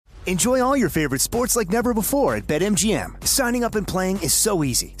Enjoy all your favorite sports like never before at BetMGM. Signing up and playing is so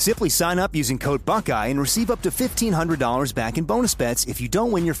easy. Simply sign up using code Buckeye and receive up to $1,500 back in bonus bets if you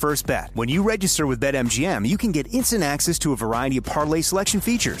don't win your first bet. When you register with BetMGM, you can get instant access to a variety of parlay selection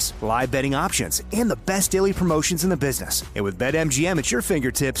features, live betting options, and the best daily promotions in the business. And with BetMGM at your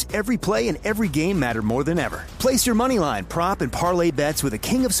fingertips, every play and every game matter more than ever. Place your moneyline, prop, and parlay bets with the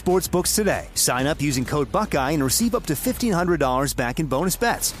king of sportsbooks today. Sign up using code Buckeye and receive up to $1,500 back in bonus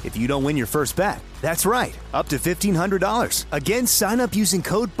bets if you don't win your first bet. That's right, up to $1,500. Again, sign up using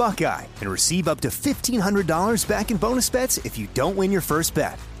code Buckeye and receive up to $1,500 back in bonus bets if you don't win your first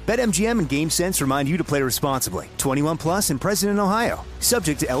bet. BetMGM and GameSense remind you to play responsibly. 21 plus and present in Ohio.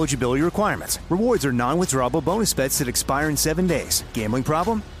 Subject to eligibility requirements. Rewards are non-withdrawable bonus bets that expire in 7 days. Gambling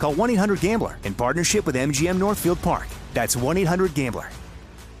problem? Call 1-800-GAMBLER in partnership with MGM Northfield Park. That's 1-800-GAMBLER.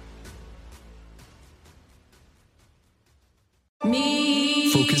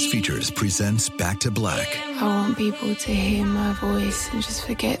 Focus Features presents Back to Black. I want people to hear my voice and just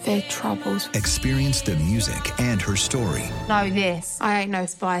forget their troubles. Experience the music and her story. Know this, I ain't no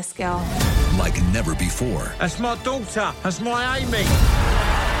Spice Girl. Like never before. That's my daughter. That's my Amy.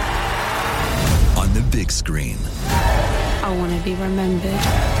 On the big screen. I want to be remembered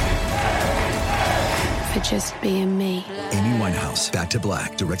for just being me. Amy Winehouse, Back to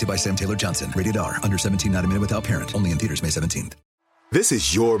Black, directed by Sam Taylor Johnson. Rated R, under 17, not a minute without parent. Only in theaters May 17th. This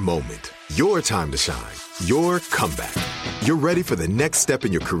is your moment, your time to shine, your comeback. You're ready for the next step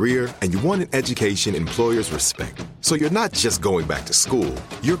in your career, and you want an education employers respect. So you're not just going back to school,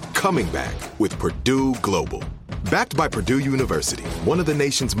 you're coming back with Purdue Global. Backed by Purdue University, one of the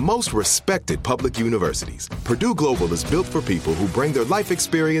nation's most respected public universities, Purdue Global is built for people who bring their life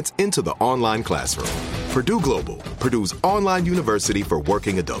experience into the online classroom. Purdue Global, Purdue's online university for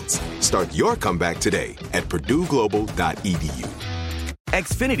working adults. Start your comeback today at purdueglobal.edu.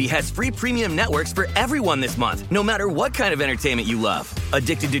 Xfinity has free premium networks for everyone this month, no matter what kind of entertainment you love.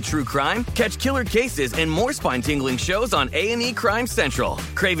 Addicted to true crime? Catch killer cases and more spine-tingling shows on A&E Crime Central.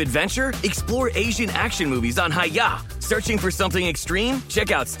 Crave adventure? Explore Asian action movies on Hi-YAH. Searching for something extreme?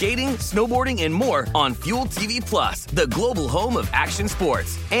 Check out skating, snowboarding, and more on Fuel TV Plus, the global home of action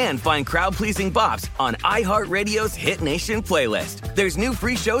sports. And find crowd-pleasing bops on iHeartRadio's Hit Nation playlist. There's new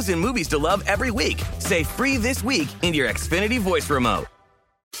free shows and movies to love every week. Say free this week in your Xfinity voice remote.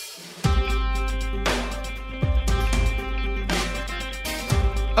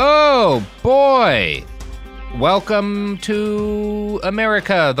 Oh, boy. Welcome to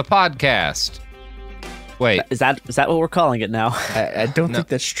America, the podcast. Wait. Is that what we're calling it now? I don't think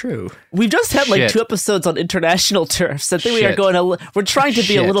that's true. We've just had like 2 episodes on international turfs. I think we are going we're trying to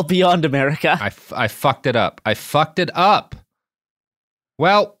be a little beyond America. I fucked it up.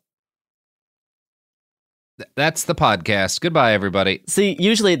 Well, that's the podcast. Goodbye, everybody. See,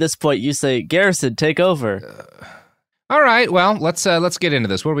 usually at this point you say, Garrison, take over. All right, well, let's get into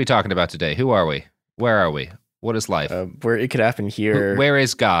this. What are we talking about today? Who are we? Where are we? What is life? Where it could happen here. Where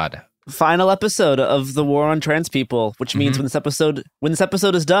is God? Final episode of the war on trans people, which means when this episode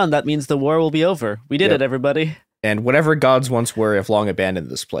is done, that means the war will be over. We did it, everybody. And whatever gods once were have long abandoned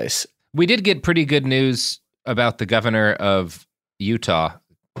this place. We did get pretty good news about the governor of Utah,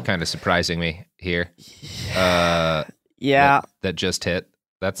 kind of surprising me here. Yeah. That just hit.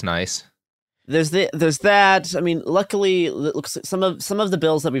 That's nice. There's that. I mean, luckily, it looks like some of the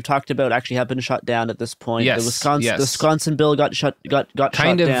bills that we've talked about actually have been shut down at this point. Yes, the Wisconsin bill got shut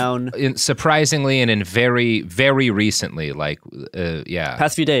down. Surprisingly, and in very, very recently,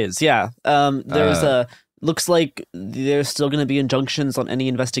 past few days. Yeah. There's looks like there's still going to be injunctions on any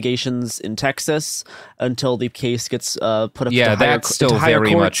investigations in Texas until the case gets put up to higher courts. Yeah, that's still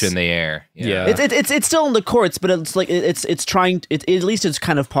very much in the air. Yeah. It's still in the courts, but it's like it's trying. At least it's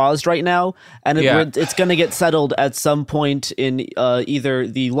kind of paused right now, and it's going to get settled at some point in either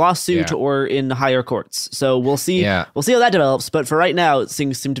the lawsuit or in higher courts. So we'll see. Yeah. We'll see how that develops. But for right now,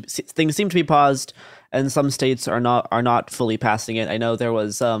 things seem to be paused, and some states are not fully passing it. I know there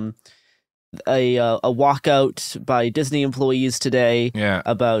was a walkout by Disney employees today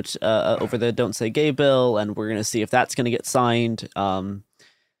about over the Don't Say Gay bill, and we're going to see if that's going to get signed. So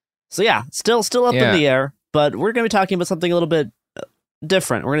yeah, still up in the air, but we're going to be talking about something a little bit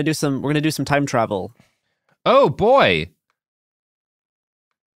different. We're going to do some time travel. Oh boy.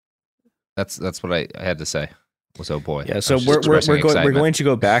 That's what I had to say. Was oh boy. Yeah, so we're going to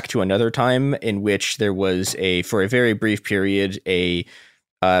go back to another time in which there was for a very brief period a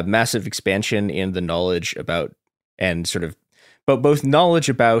massive expansion in the knowledge about and sort of both knowledge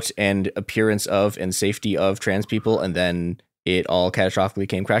about and appearance of and safety of trans people, and then it all catastrophically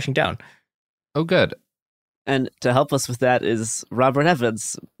came crashing down. Oh, good. And to help us with that is Robert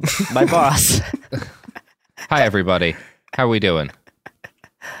Evans, my boss. Hi, everybody. How are we doing?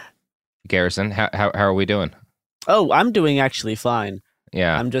 Garrison, how are we doing? Oh, I'm doing actually fine.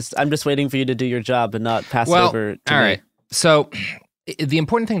 Yeah. I'm just waiting for you to do your job and not pass it over to me. All right. So the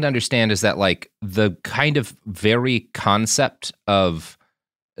important thing to understand is that like the kind of very concept of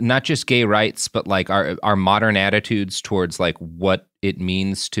not just gay rights, but like our modern attitudes towards like what it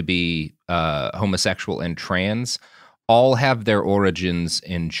means to be homosexual and trans all have their origins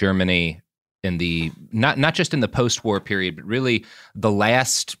in Germany in the not just in the post-war period, but really the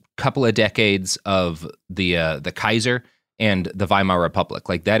last couple of decades of the Kaiser and the Weimar Republic.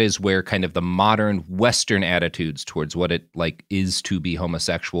 Like that is where kind of the modern Western attitudes towards what it like is to be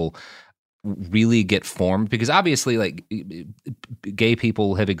homosexual really get formed, because obviously like gay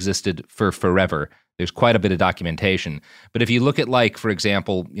people have existed for forever. There's quite a bit of documentation. But if you look at like, for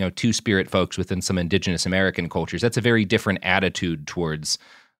example, Two-Spirit folks within some indigenous American cultures, that's a very different attitude towards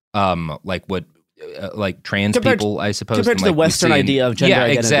like what like trans people, I suppose. Compared to the Western idea of gender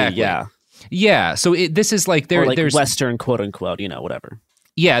identity. Exactly. Yeah. So this is like there's Western quote unquote, whatever.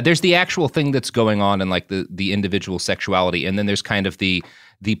 Yeah, there's the actual thing that's going on in like the individual sexuality, and then there's kind of the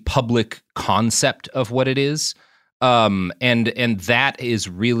public concept of what it is, and that is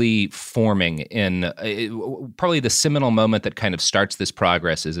really forming in probably the seminal moment that kind of starts this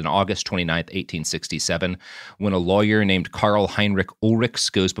progress is in August 29th, 1867, when a lawyer named Karl Heinrich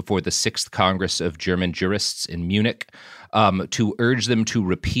Ulrichs goes before the 6th Congress of German Jurists in Munich to urge them to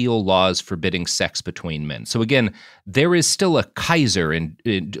repeal laws forbidding sex between men. So again, there is still a Kaiser, and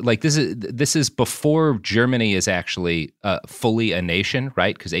like this is before Germany is actually fully a nation,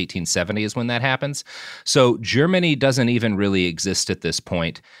 right? Because 1870 is when that happens. So Germany doesn't even really exist at this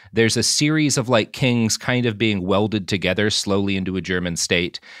point. There's a series of like kings kind of being welded together slowly into a German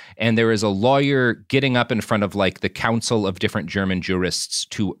state, and there is a lawyer getting up in front of like the council of different German jurists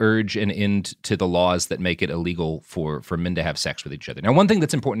to urge an end to the laws that make it illegal for men to have sex with each other. Now, one thing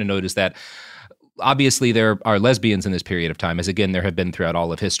that's important to note is that obviously there are lesbians in this period of time, as again there have been throughout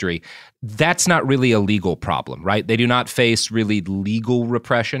all of history. That's not really a legal problem, right? They do not face really legal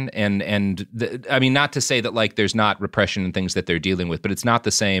repression, and I mean, not to say that like there's not repression and things that they're dealing with, but it's not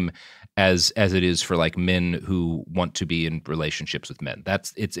the same as it is for like men who want to be in relationships with men.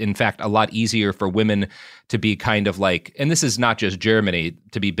 It's in fact a lot easier for women to be kind of like, and this is not just Germany,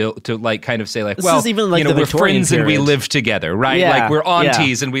 to be built to like kind of say like, this well, even like we're friends period. And we live together, right? Yeah, like we're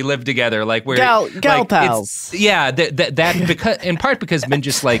aunties and we live together, like we're gal like, pals. Yeah, that because in part because men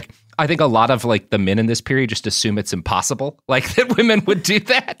just like, I think a lot of like the men in this period just assume it's impossible, like that women would do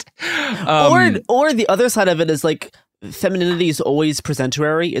that. Or the other side of it is like, femininity is always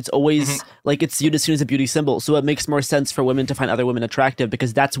presentary. It's always like it's viewed as soon as a beauty symbol. So it makes more sense for women to find other women attractive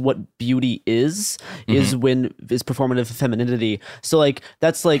because that's what beauty is performative femininity. So like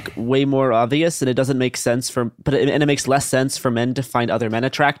that's like way more obvious, and it doesn't make sense and it makes less sense for men to find other men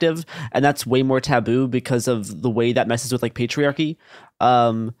attractive, and that's way more taboo because of the way that messes with like patriarchy.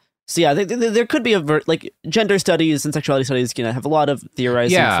 So yeah, there could be like gender studies and sexuality studies have a lot of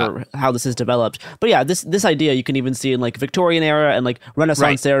theorizing for how this is developed. But yeah, this idea you can even see in like Victorian era and like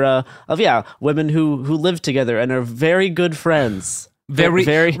Renaissance era of women who live together and are very good friends,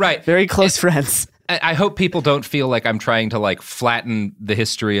 very close friends. I hope people don't feel like I'm trying to like flatten the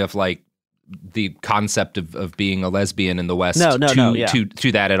history of like the concept of being a lesbian in the West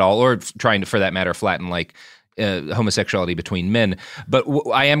to that at all, or trying to, for that matter, flatten like homosexuality between men. But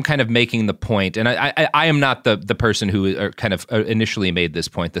I am kind of making the point, and I am not the person who kind of initially made this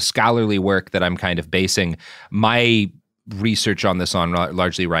point. The scholarly work that I'm kind of basing my research on this on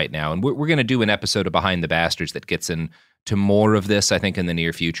largely right now, and we're going to do an episode of Behind the Bastards that gets into more of this, I think, in the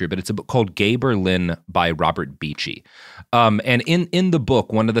near future. But it's a book called Gay Berlin by Robert Beechey. And in the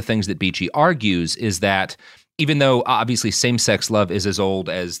book, one of the things that Beechey argues is that even though obviously same-sex love is as old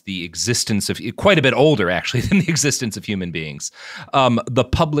as the existence of, quite a bit older actually than the existence of human beings, the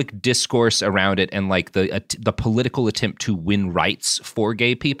public discourse around it and like the political attempt to win rights for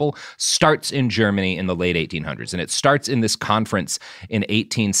gay people starts in Germany in the late 1800s, and it starts in this conference in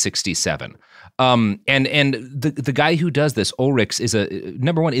 1867. And the guy who does this, Ulrichs, is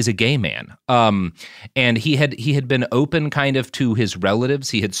a gay man. And he had been open kind of to his relatives.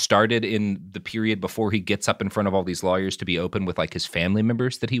 He had started in the period before he gets up in front of all these lawyers to be open with like his family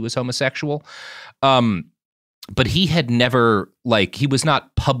members that he was homosexual. But he had never, he was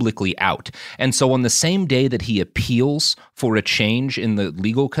not publicly out. And so on the same day that he appeals for a change in the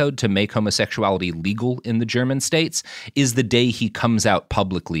legal code to make homosexuality legal in the German states is the day he comes out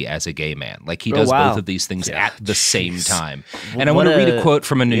publicly as a gay man. Like, he does both of these things at the same time. And I want to read a quote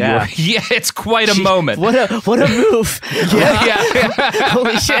from a New York. Yeah, it's quite a moment. What a move. Yeah.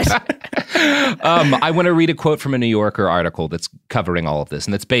 Holy shit. I want to read a quote from a New Yorker article that's covering all of this,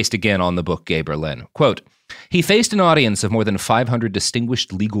 and that's based, again, on the book Gay Berlin. Quote, "He faced an audience of more than 500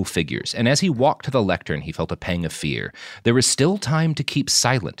 distinguished legal figures, and as he walked to the lectern, he felt a pang of fear. There is still time to keep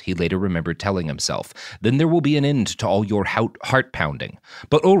silent, he later remembered telling himself. Then there will be an end to all your heart-pounding.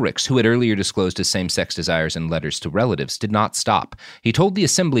 But Ulrichs, who had earlier disclosed his same-sex desires in letters to relatives, did not stop. He told the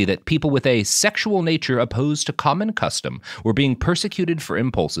assembly that people with a sexual nature opposed to common custom were being persecuted for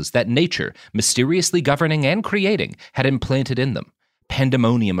impulses that nature, mysteriously governing and creating, had implanted in them.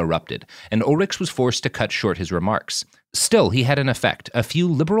 Pandemonium erupted, and Ulrichs was forced to cut short his remarks. Still, he had an effect. A few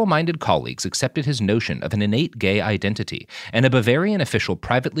liberal-minded colleagues accepted his notion of an innate gay identity, and a Bavarian official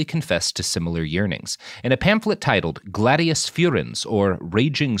privately confessed to similar yearnings. In a pamphlet titled Gladius Furens, or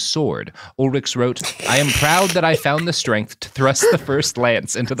Raging Sword, Ulrichs wrote, "I am proud that I found the strength to thrust the first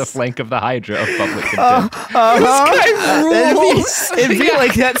lance into the flank of the hydra of public contempt." This guy rules! It'd be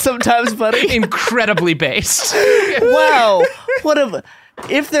like that sometimes, buddy. Incredibly based. Wow.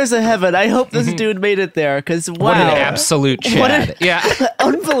 If there's a heaven, I hope this dude made it there, because wow. What an absolute Chad.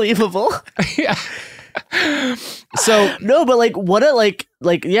 Unbelievable. Yeah. So no, but the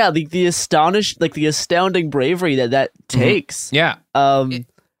astounding bravery that takes. Yeah. Wow.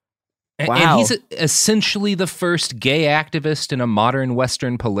 And he's essentially the first gay activist in a modern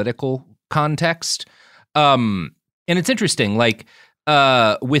Western political context. And it's interesting,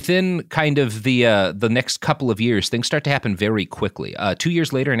 within kind of the next couple of years, things start to happen very quickly. 2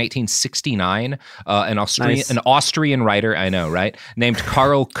 years later, in 1869, an Austrian writer, I know, right, named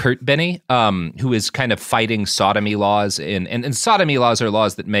Karl Kirchbeny, who is kind of fighting sodomy laws, and sodomy laws are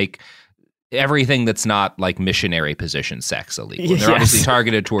laws that make everything that's not like missionary position sex illegal. They're obviously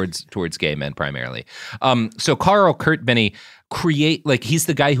targeted towards gay men primarily. So Karl Kirchbeny he's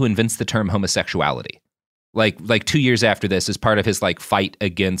the guy who invents the term homosexuality. Like 2 years after this, as part of his fight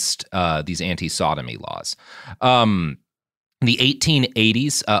against these anti-sodomy laws. In the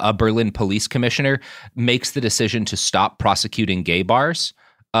 1880s, a Berlin police commissioner makes the decision to stop prosecuting gay bars.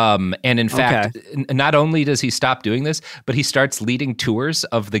 And in fact, not only does he stop doing this, but he starts leading tours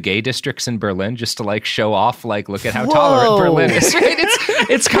of the gay districts in Berlin just to show off, look at how tolerant Berlin is. Right?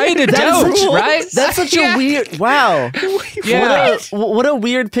 It's kind of dope, right? That's such a weird, wow. Yeah. What a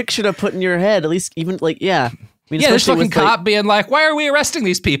weird picture to put in your head. At least even this fucking cop being like, "Why are we arresting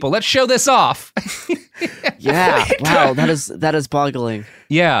these people? Let's show this off." Yeah. Wow. That is boggling.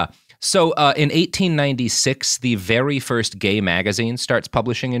 Yeah. So in 1896, the very first gay magazine starts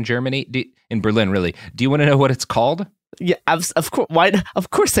publishing in Germany, in Berlin, really. Do you want to know what it's called? Yeah, of course. Why?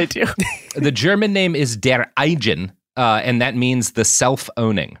 Of course I do. The German name is Der Eigen, and that means the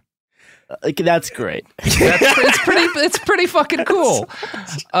self-owning. That's great. It's pretty fucking cool.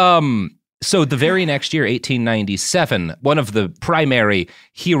 So the very next year, 1897, one of the primary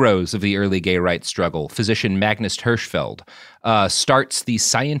heroes of the early gay rights struggle, physician Magnus Hirschfeld, starts the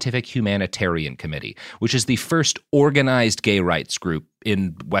Scientific Humanitarian Committee, which is the first organized gay rights group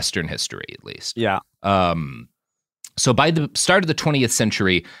in Western history, at least. Yeah. So by the start of the 20th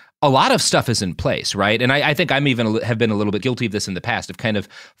century, a lot of stuff is in place, right? And I think have been a little bit guilty of this in the past, of kind of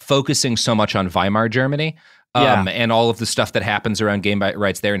focusing so much on Weimar Germany. And all of the stuff that happens around gay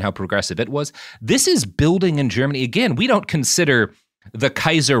rights there and how progressive it was. This is building in Germany. Again, we don't consider the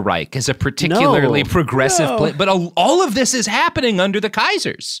Kaiserreich as a particularly progressive place, but all of this is happening under the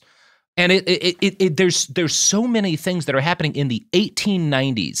Kaisers. And there's so many things that are happening in the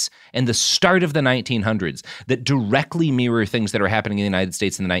 1890s and the start of the 1900s that directly mirror things that are happening in the United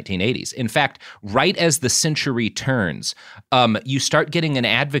States in the 1980s. In fact, right as the century turns, you start getting an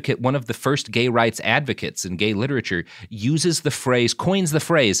advocate, one of the first gay rights advocates in gay literature, coins the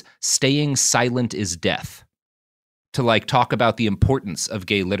phrase, "staying silent is death," to talk about the importance of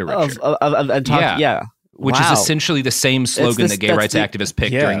gay literature. Which is essentially the same slogan that gay rights activists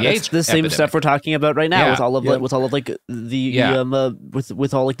picked during the AIDS the same epidemic. stuff we're talking about right now with all of with all the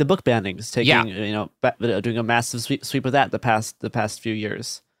book bannings doing a massive sweep of that the past few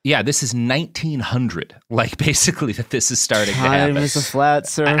years. Yeah, this is 1900. Basically that this is starting to happen. Time is a flat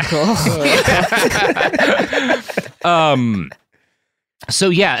circle. So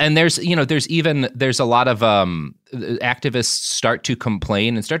yeah, and there's a lot of activists start to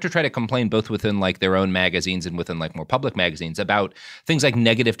complain and start to try to complain both within like their own magazines and within like more public magazines about things like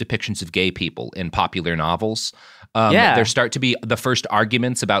negative depictions of gay people in popular novels. There start to be the first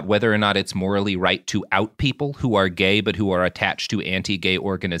arguments about whether or not it's morally right to out people who are gay but who are attached to anti-gay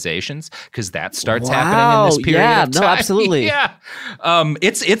organizations, because that starts happening in this period of time. No, absolutely. Yeah.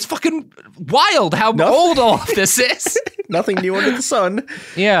 It's fucking wild how old all of this is. Nothing new under the sun.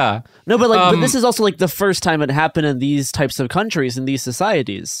 Yeah. No, but but this is also like the first time it happened in these types of countries, in these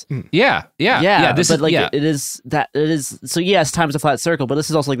societies. Yeah. It is. So yes, time's a flat circle, but this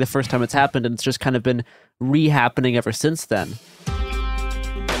is also like the first time it's happened, and it's just kind of been re-happening ever since then.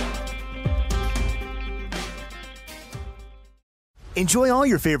 Enjoy all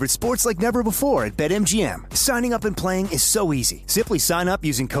your favorite sports like never before at BetMGM. Signing up and playing is so easy. Simply sign up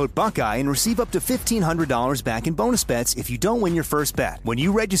using code Buckeye and receive up to $1,500 back in bonus bets if you don't win your first bet. When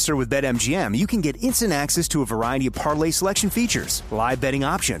you register with BetMGM, you can get instant access to a variety of parlay selection features, live betting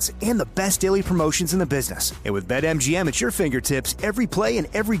options, and the best daily promotions in the business. And with BetMGM at your fingertips, every play and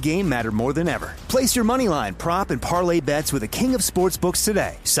every game matter more than ever. Place your moneyline, prop, and parlay bets with the king of sportsbooks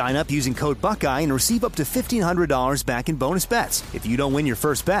today. Sign up using code Buckeye and receive up to $1,500 back in bonus bets if you don't win your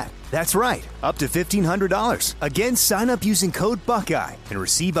first bet. That's right, up to $1,500. Again, sign up using code Buckeye and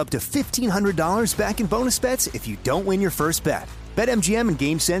receive up to $1,500 back in bonus bets if you don't win your first bet. BetMGM and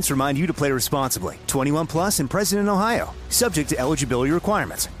GameSense remind you to play responsibly. 21 plus and present in Ohio. Subject to eligibility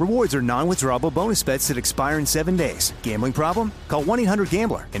requirements. Rewards are non-withdrawable bonus bets that expire in 7 days. Gambling problem? Call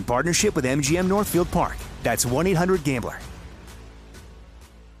 1-800-GAMBLER in partnership with MGM Northfield Park. That's 1-800-GAMBLER.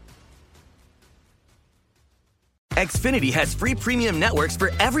 Xfinity has free premium networks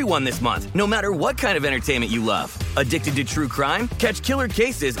for everyone this month, no matter what kind of entertainment you love. Addicted to true crime? Catch killer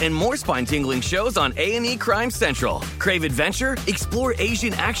cases and more spine-tingling shows on A&E Crime Central. Crave adventure? Explore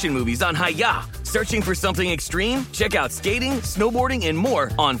Asian action movies on Hi-Ya. Searching for something extreme? Check out skating, snowboarding, and more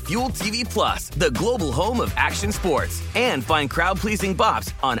on Fuel TV Plus, the global home of action sports. And find crowd-pleasing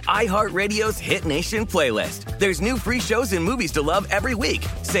bops on iHeartRadio's Hit Nation playlist. There's new free shows and movies to love every week.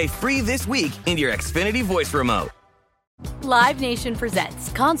 Say free this week in your Xfinity voice remote. Live Nation presents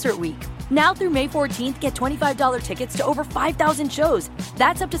Concert Week. Now through May 14th, get $25 tickets to over 5,000 shows.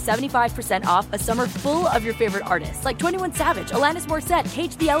 That's up to 75% off a summer full of your favorite artists like 21 Savage, Alanis Morissette,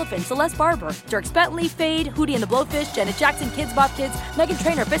 Cage the Elephant, Celeste Barber, Dierks Bentley, Fade, Hootie and the Blowfish, Janet Jackson, Kids Bop Kids, Meghan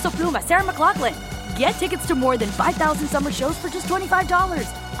Trainor, Peso Pluma, Sarah McLachlan. Get tickets to more than 5,000 summer shows for just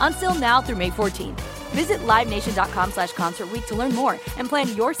 $25. On sale now through May 14th. Visit LiveNation.com/Concert Week to learn more and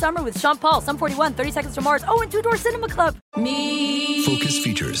plan your summer with Sean Paul, Sum 41, 30 Seconds to Mars, and Two Door Cinema Club. Focus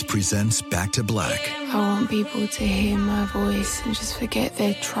Features presents Back to Black. I want people to hear my voice and just forget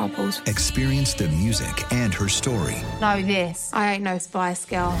their troubles. Experience the music and her story. Know this, I ain't no Spice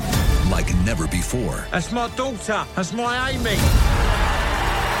Girl. Like never before. That's my daughter. That's my Amy.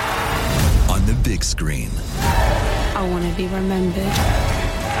 On the big screen. I want to be remembered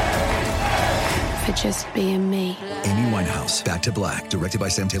for just being me. Amy Winehouse, Back to Black, directed by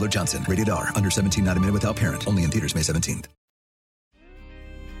Sam Taylor Johnson. Rated R, under 17, not a minute without parent. Only in theaters May 17th.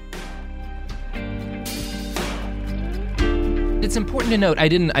 It's important to note, I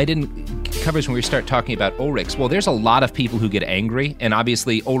didn't cover this when we start talking about Ulrichs. Well, there's a lot of people who get angry, and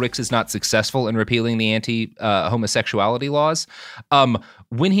obviously Ulrichs is not successful in repealing the anti-homosexuality laws.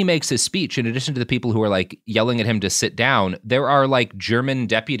 When he makes his speech, in addition to the people who are like yelling at him to sit down, there are like German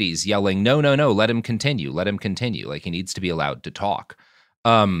deputies yelling, no, let him continue. Like he needs to be allowed to talk.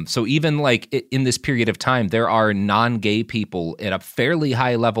 So even like in this period of time, there are non-gay people at a fairly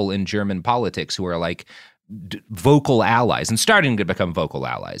high level in German politics who are like vocal allies and starting to become vocal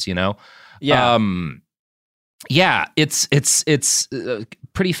allies, you know? Yeah. It's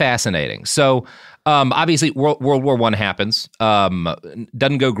pretty fascinating. So, obviously World War I happens,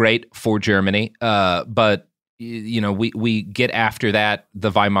 doesn't go great for Germany. But you know, we get after that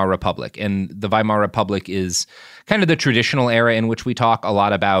the Weimar Republic, and the Weimar Republic is kind of the traditional era in which we talk a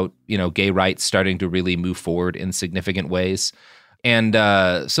lot about, you know, gay rights starting to really move forward in significant ways. And,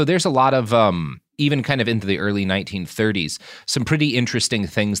 so there's a lot of, even kind of into the early 1930s, some pretty interesting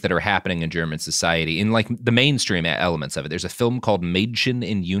things that are happening in German society in like the mainstream elements of it. There's a film called Mädchen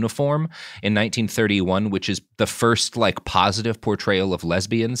in Uniform in 1931, which is the first like positive portrayal of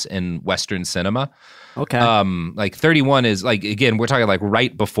lesbians in Western cinema. Okay. Like 31 is like, again, we're talking like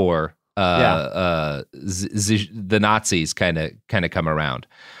right before the Nazis kind of come around.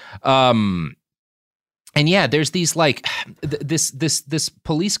 And yeah, there's these like this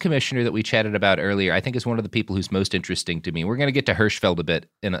police commissioner that we chatted about earlier. I think is one of the people who's most interesting to me. We're going to get to Hirschfeld a bit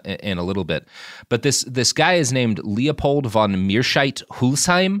in a little bit, but this guy is named Leopold von Meerscheidt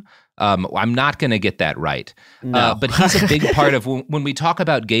Hulsheim. I'm not going to get that right. No. But he's a big part of when we talk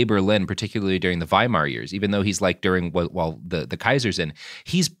about gay Berlin, particularly during the Weimar years, even though he's like during while the Kaiser's in,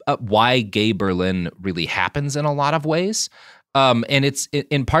 he's why gay Berlin really happens in a lot of ways. And it's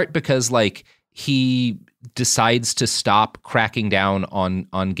in part because like he decides to stop cracking down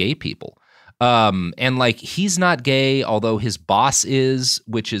on gay people. And like he's not gay, although his boss is,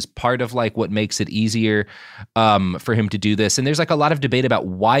 which is part of like what makes it easier for him to do this. And there's like a lot of debate about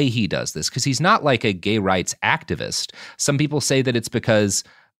why he does this, because he's not like a gay rights activist. Some people say that it's because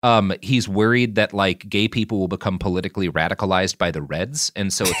he's worried that like gay people will become politically radicalized by the Reds,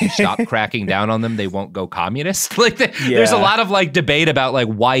 and so if you stop cracking down on them, they won't go communist. Like there's a lot of like debate about like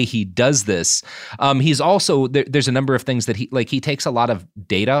why he does this. He's also there's a number of things that he takes a lot of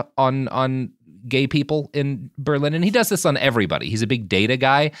data on gay people in Berlin, and he does this on everybody. He's a big data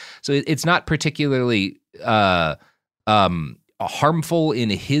guy, so it's not particularly harmful in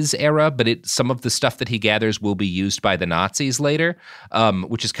his era, but some of the stuff that he gathers will be used by the Nazis later,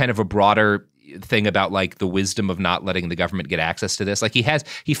 which is kind of a broader thing about like the wisdom of not letting the government get access to this. Like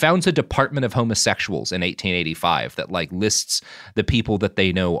he founds a Department of Homosexuals in 1885 that like lists the people that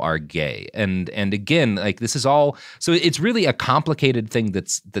they know are gay. And again, like this is all, so it's really a complicated thing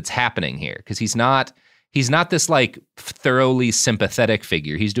that's happening here, because he's not this like thoroughly sympathetic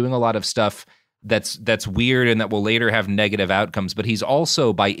figure. He's doing a lot of stuff that's weird and that will later have negative outcomes. But he's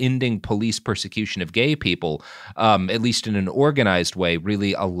also, by ending police persecution of gay people, at least in an organized way,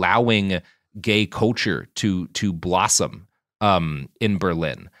 really allowing gay culture to blossom in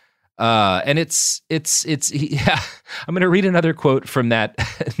Berlin. And it's I'm going to read another quote from that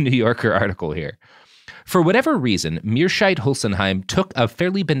New Yorker article here. For whatever reason, Meerscheid Hulsenheim took a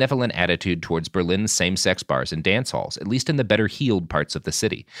fairly benevolent attitude towards Berlin's same-sex bars and dance halls, at least in the better-heeled parts of the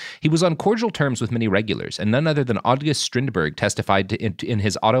city. He was on cordial terms with many regulars, and none other than August Strindberg testified in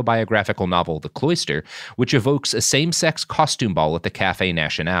his autobiographical novel The Cloister, which evokes a same-sex costume ball at the Café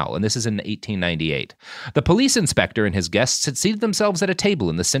National, and this is in 1898. The police inspector and his guests had seated themselves at a table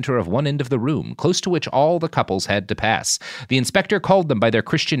in the center of one end of the room, close to which all the couples had to pass. The inspector called them by their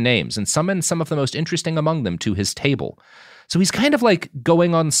Christian names and summoned some of the most interesting among them to his table. So he's kind of like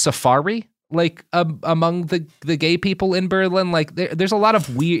going on safari, like among the gay people in Berlin. Like there's a lot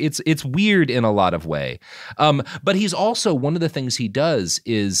of weird. It's weird in a lot of way. But he's also, one of the things he does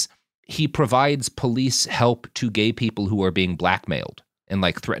is he provides police help to gay people who are being blackmailed and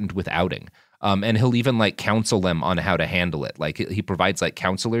like threatened with outing. And he'll even like counsel them on how to handle it. Like he provides like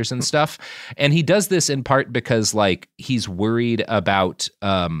counselors and stuff. And he does this in part because like he's worried about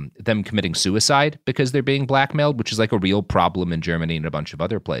them committing suicide because they're being blackmailed, which is like a real problem in Germany and a bunch of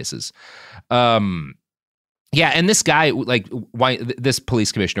other places. Yeah, and this guy, this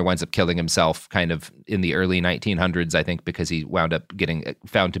police commissioner winds up killing himself kind of in the early 1900s, I think, because he wound up getting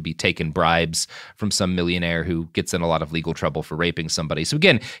found to be taking bribes from some millionaire who gets in a lot of legal trouble for raping somebody. So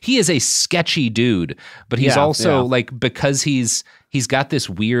again, he is a sketchy dude, but he's also like, because he's got this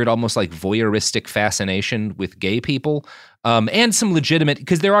weird, almost like voyeuristic fascination with gay people, and some legitimate,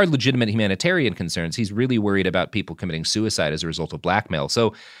 because there are legitimate humanitarian concerns. He's really worried about people committing suicide as a result of blackmail.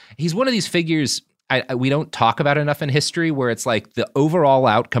 So he's one of these figures we don't talk about enough in history, where it's like the overall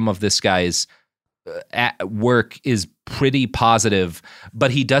outcome of this guy's work is pretty positive, but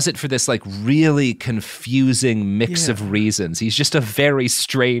he does it for this like really confusing mix of reasons. He's just a very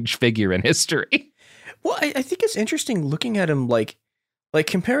strange figure in history. Well, I think it's interesting looking at him like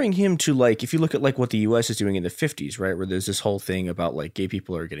comparing him to like, if you look at like what the US is doing in the 50s, right, where there's this whole thing about like gay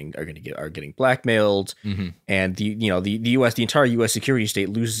people are getting blackmailed, and the US, the entire US security state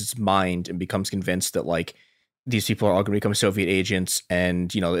loses its mind and becomes convinced that like these people are all going to become Soviet agents,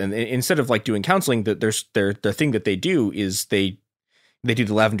 and and instead of like doing counseling, that the thing that they do is they do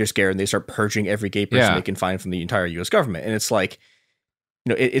the Lavender Scare and they start purging every gay person they can find from the entire US government. And it's like,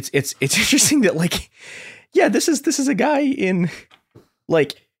 it's interesting that like, this is a guy in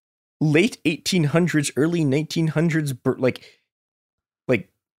like late 1800s, early 1900s, like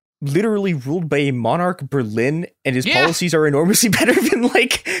literally ruled by a monarch Berlin, and his policies are enormously better than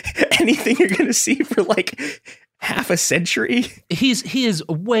like anything you're going to see for like half a century. He is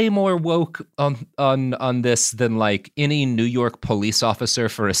way more woke on this than like any New York police officer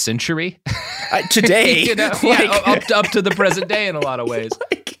for a century today. Up to the present day in a lot of ways.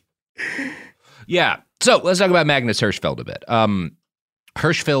 So let's talk about Magnus Hirschfeld a bit.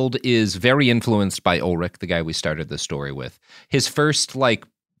 Hirschfeld is very influenced by Ulrich, the guy we started the story with. His first like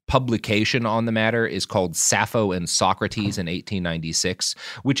publication on the matter is called Sappho and Socrates in 1896,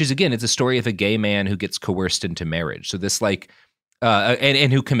 which is, again, it's a story of a gay man who gets coerced into marriage. So this like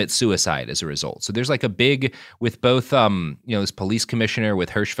and who commit suicide as a result. So there's like a big, with both, this police commissioner, with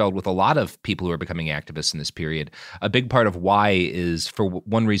Hirschfeld, with a lot of people who are becoming activists in this period, a big part of why is, for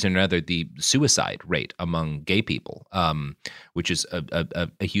one reason or another, the suicide rate among gay people, which is a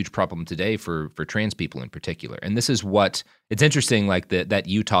huge problem today for trans people in particular. And this is what, it's interesting, like that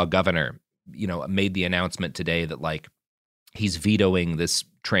Utah governor, made the announcement today that like he's vetoing this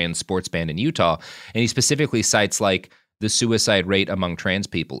trans sports ban in Utah. And he specifically cites like, the suicide rate among trans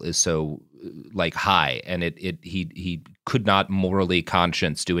people is so like high, and he could not morally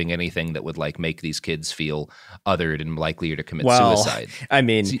conscience doing anything that would like make these kids feel othered and likelier to commit suicide. I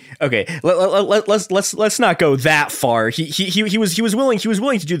mean, okay, let's not go that far. He was willing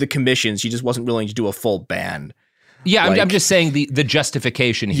to do the commissions. He just wasn't willing to do a full ban. Yeah, like, I'm just saying the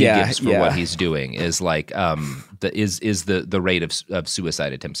justification he gives for what he's doing is like the rate of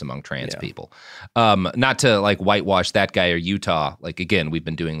suicide attempts among trans people. Not to like whitewash that guy or Utah. Like again, we've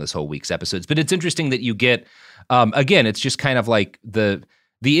been doing this whole week's episodes, but it's interesting that you get again. It's just kind of like the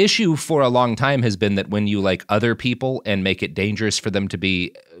issue for a long time has been that when you like other people and make it dangerous for them to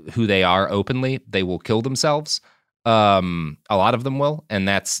be who they are openly, they will kill themselves. A lot of them will, and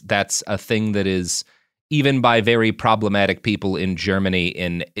that's a thing that is. Even by very problematic people in Germany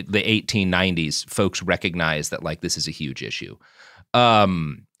in the 1890s, folks recognize that like this is a huge issue.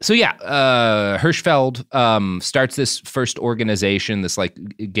 Hirschfeld starts this first organization, this like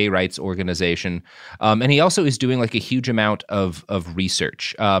gay rights organization, and he also is doing like a huge amount of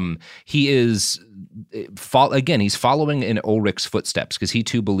research. He is he's following in Ulrich's footsteps because he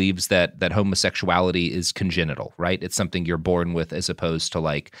too believes that homosexuality is congenital, right? It's something you're born with as opposed to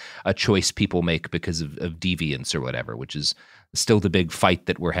like a choice people make because of deviance or whatever, which is still the big fight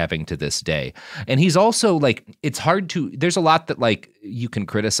that we're having to this day. And he's also like, there's a lot that like you can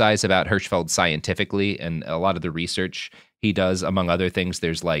criticize about Hirschfeld scientifically, and a lot of the research he does, among other things,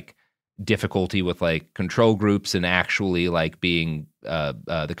 there's like difficulty with like control groups and actually like being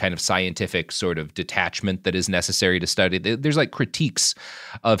the kind of scientific sort of detachment that is necessary to study. There's like critiques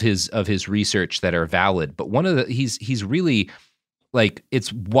of his research that are valid, but one of the he's really like,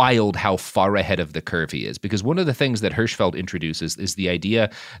 it's wild how far ahead of the curve he is, because one of the things that Hirschfeld introduces is the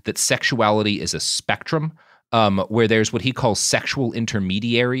idea that sexuality is a spectrum, where there's what he calls sexual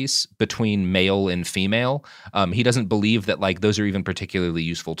intermediaries between male and female. He doesn't believe that like those are even particularly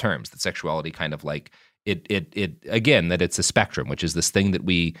useful terms, that sexuality kind of like it again, that it's a spectrum, which is this thing that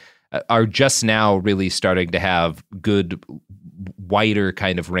we are just now really starting to have good, wider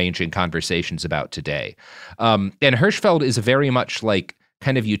kind of ranging conversations about today. And Hirschfeld is very much like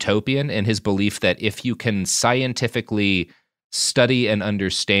kind of utopian in his belief that if you can scientifically study and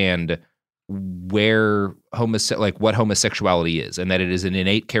understand what homosexuality is, and that it is an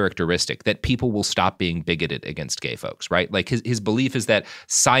innate characteristic, that people will stop being bigoted against gay folks, right? Like his belief is that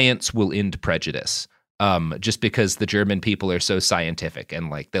science will end prejudice. Just because the German people are so scientific, and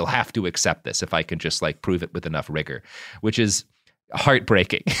like they'll have to accept this if I can just like prove it with enough rigor, which is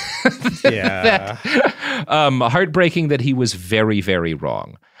heartbreaking. Yeah. Heartbreaking that he was very, very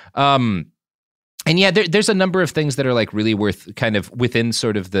wrong. And yeah, there's a number of things that are like really worth kind of within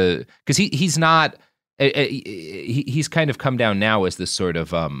sort of the, because he's not, he's kind of come down now as this sort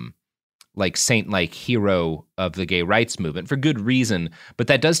of like saint-like hero of the gay rights movement for good reason, but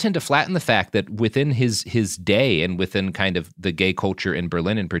that does tend to flatten the fact that within his day and within kind of the gay culture in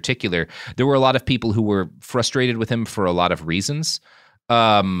Berlin in particular, there were a lot of people who were frustrated with him for a lot of reasons.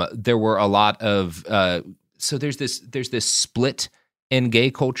 There were a lot of so there's this split in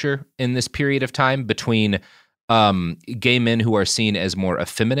gay culture in this period of time between gay men who are seen as more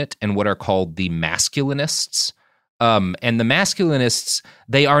effeminate and what are called the masculinists. And the masculinists,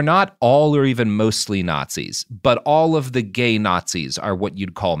 they are not all or even mostly Nazis, but all of the gay Nazis are what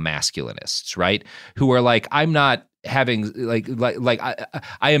you'd call masculinists, right? Who are like, I'm not having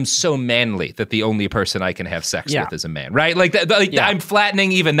I am so manly that the only person I can have sex with is a man, right? Like that, I'm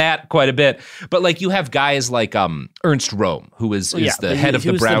flattening even that quite a bit. But like you have guys like Ernst Röhm, who is the head of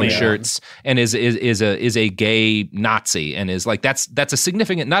the brown shirts and is a gay Nazi, and is like that's a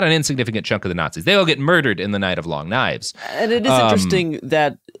significant, not an insignificant chunk of the Nazis. They all get murdered in the Night of Long Knives. And it is interesting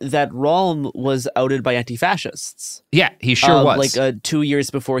that Röhm was outed by anti-fascists. Yeah, he sure was. Like 2 years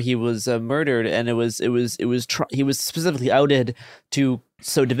before he was murdered, and he was specifically outed to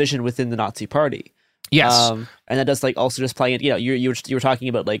sow division within the Nazi Party. Yes, and that does like also just playing it. You know, you were talking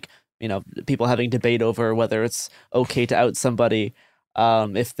about like, you know, people having debate over whether it's okay to out somebody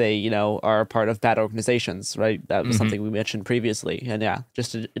if they, you know, are part of bad organizations, right? That was something we mentioned previously, and yeah,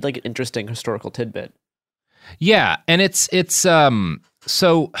 just like an interesting historical tidbit. Yeah, and it's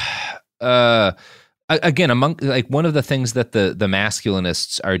so. again, among like one of the things that the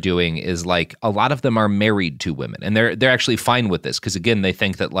masculinists are doing is like a lot of them are married to women, and they're actually fine with this because again, they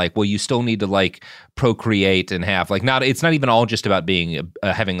think that like, well, you still need to like procreate and have like it's not even all just about being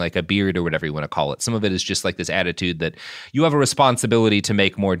having like a beard or whatever you want to call it. Some of it is just like this attitude that you have a responsibility to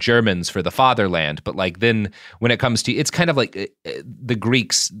make more Germans for the fatherland, but like then when it comes to, it's kind of like the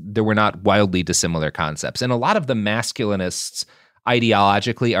Greeks, there were not wildly dissimilar concepts, and a lot of the masculinists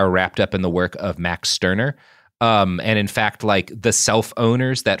ideologically are wrapped up in the work of Max Stirner. And in fact, like the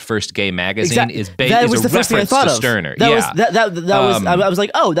Self-Owners, that first gay magazine is a reference to Stirner. I was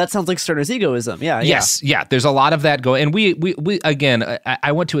like, oh, that sounds like Stirner's egoism. Yes. There's a lot of that going. And we again,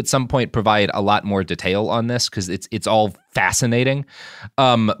 I want to at some point provide a lot more detail on this because it's all fascinating.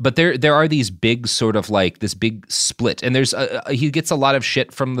 But there are these big sort of like this big split, and there's he gets a lot of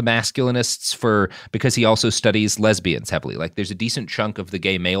shit from the masculinists because he also studies lesbians heavily. Like there's a decent chunk of the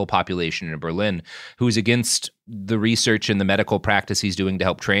gay male population in Berlin who is against the research and the medical practice he's doing to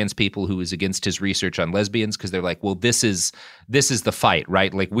help trans people, who is against his research on lesbians, because they're like, well, this is the fight,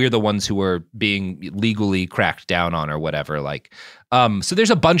 right? Like we're the ones who are being legally cracked down on or whatever. Like, so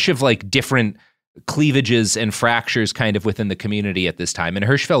there's a bunch of like different cleavages and fractures kind of within the community at this time. And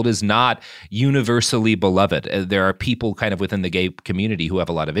Hirschfeld is not universally beloved. There are people kind of within the gay community who have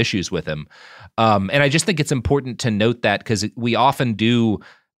a lot of issues with him. And I just think it's important to note that because we often do,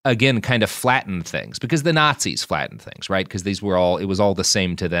 again, kind of flatten things because the Nazis flattened things, right? Because it was all the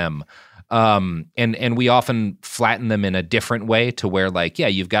same to them. And we often flatten them in a different way to where like, yeah,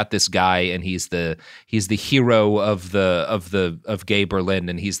 you've got this guy and he's the hero of gay Berlin,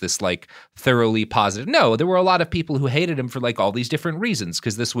 and he's this like thoroughly positive. No, there were a lot of people who hated him for like all these different reasons,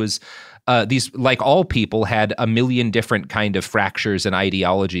 because this was these, like all people, had a million different kind of fractures and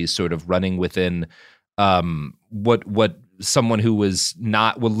ideologies sort of running within what someone who was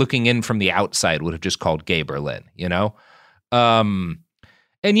looking in from the outside would have just called gay Berlin, you know?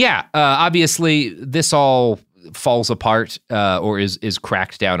 And yeah, obviously this all falls apart or is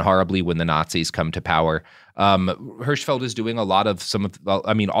cracked down horribly when the Nazis come to power. Hirschfeld is doing a lot of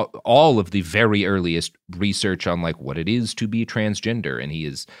all of the very earliest research on like what it is to be transgender, and he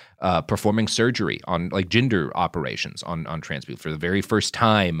is performing surgery on like gender operations on trans people for the very first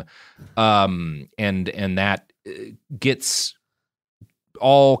time, and that gets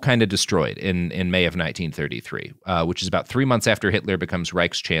all kind of destroyed in May of 1933, which is about 3 months after Hitler becomes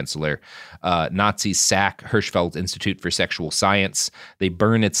Reichschancellor. Nazis sack Hirschfeld Institute for Sexual Science. They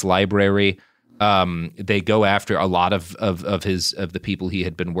burn its library. They go after a lot of the people he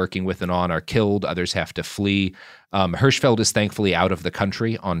had been working with and on are killed. Others have to flee. Hirschfeld is thankfully out of the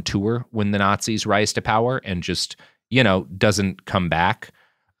country on tour when the Nazis rise to power and just, doesn't come back.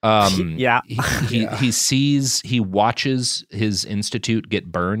 He watches his institute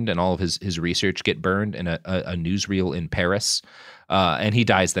get burned and all of his research get burned in a newsreel in Paris, and he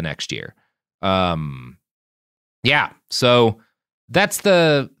dies the next year. So that's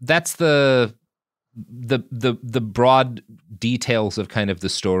the broad details of kind of the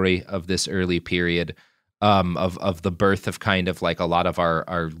story of this early period, of the birth of kind of like a lot of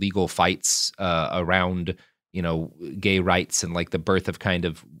our legal fights around gay rights and like the birth of kind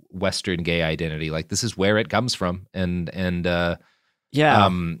of Western gay identity. Like this is where it comes from. And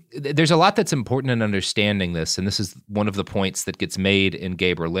there's a lot that's important in understanding this. And this is one of the points that gets made in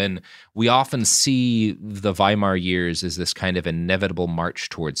Gay Berlin. We often see the Weimar years as this kind of inevitable march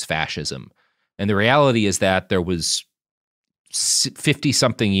towards fascism. And the reality is that there was 50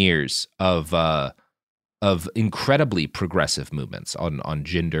 something years of incredibly progressive movements on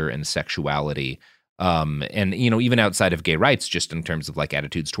gender and sexuality. And, even outside of gay rights, just in terms of like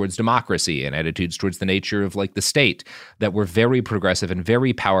attitudes towards democracy and attitudes towards the nature of like the state, that were very progressive and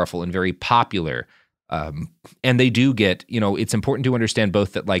very powerful and very popular. And they do get, it's important to understand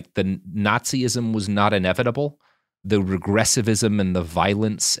both that like the Nazism was not inevitable. The regressivism and the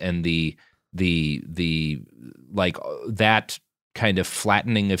violence and the like that kind of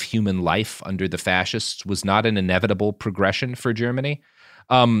flattening of human life under the fascists was not an inevitable progression for Germany.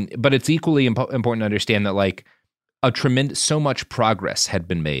 But it's equally important to understand that like so much progress had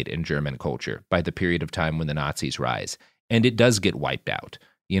been made in German culture by the period of time when the Nazis rise, and it does get wiped out.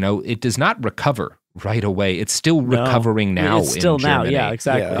 It does not recover right away. It's still recovering now. It's still in Germany. now, yeah,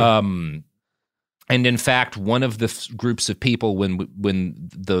 exactly. And in fact, one of the groups of people when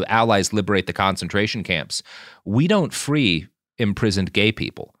the Allies liberate the concentration camps, we don't free imprisoned gay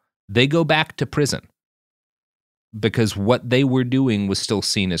people. They go back to prison, because what they were doing was still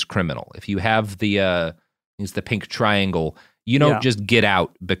seen as criminal. If you have the pink triangle You don't just get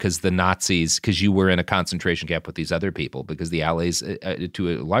out because because you were in a concentration camp with these other people, because the Allies, to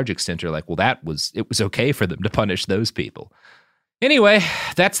a large extent, are like, well, it was okay for them to punish those people. Anyway,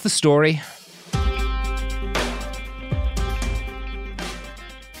 that's the story.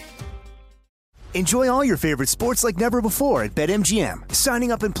 Enjoy all your favorite sports like never before at BetMGM. Signing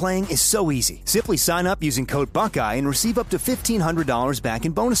up and playing is so easy. Simply sign up using code Buckeye and receive up to $1,500 back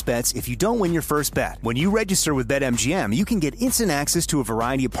in bonus bets if you don't win your first bet. When you register with BetMGM, you can get instant access to a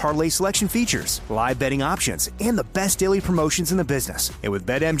variety of parlay selection features, live betting options, and the best daily promotions in the business. And with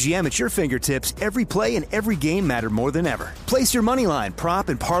BetMGM at your fingertips, every play and every game matter more than ever. Place your moneyline, prop,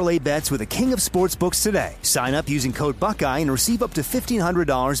 and parlay bets with the king of sportsbooks today. Sign up using code Buckeye and receive up to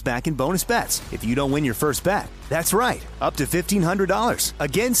 $1,500 back in bonus bets if you don't win your first bet. That's right, up to $1,500.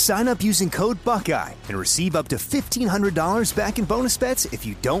 Again, sign up using code Buckeye and receive up to $1,500 back in bonus bets if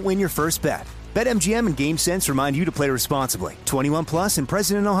you don't win your first bet. BetMGM and GameSense remind you to play responsibly. 21 plus and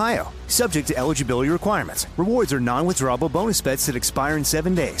present in Ohio. Subject to eligibility requirements. Rewards are non-withdrawable bonus bets that expire in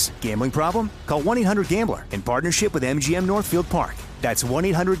 7 days. Gambling problem? Call 1-800-GAMBLER in partnership with MGM Northfield Park. That's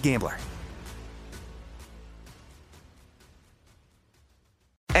 1-800-GAMBLER.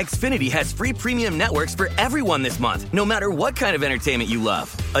 Xfinity has free premium networks for everyone this month, no matter what kind of entertainment you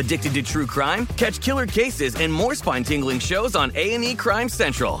love. Addicted to true crime? Catch killer cases and more spine-tingling shows on A&E Crime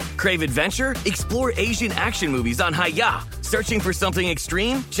Central. Crave adventure? Explore Asian action movies on Hi-YAH. Searching for something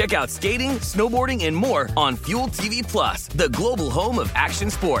extreme? Check out skating, snowboarding, and more on Fuel TV Plus, the global home of action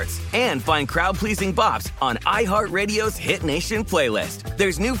sports. And find crowd-pleasing bops on iHeartRadio's Hit Nation playlist.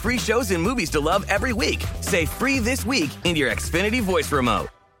 There's new free shows and movies to love every week. Say free this week in your Xfinity voice remote.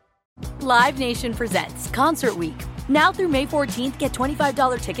 Live Nation presents Concert Week. Now through May 14th, get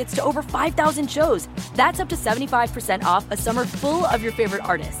 $25 tickets to over 5,000 shows. That's up to 75% off a summer full of your favorite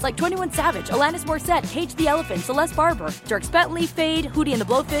artists like 21 Savage, Alanis Morissette, Cage the Elephant, Celeste Barber, Dierks Bentley, Fade, Hootie and the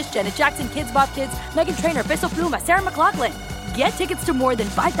Blowfish, Janet Jackson, Kids Bop Kids, Meghan Trainor, Peso Pluma, Sarah McLachlan. Get tickets to more than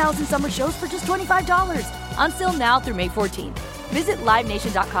 5,000 summer shows for just $25. Until now through May 14th. Visit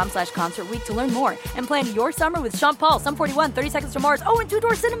LiveNation.com/Concert Week to learn more and plan your summer with Sean Paul, Sum 41, 30 Seconds to Mars, and Two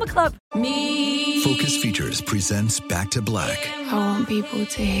Door Cinema Club. Focus Features presents Back to Black. I want people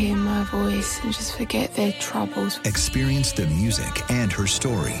to hear my voice and just forget their troubles. Experience the music and her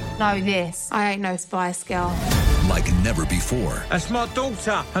story. Know this, I ain't no Spice Girl. Like never before. That's my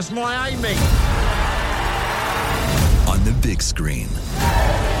daughter. That's my Amy. On the big screen.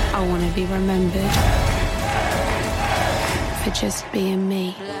 I want to be remembered for just being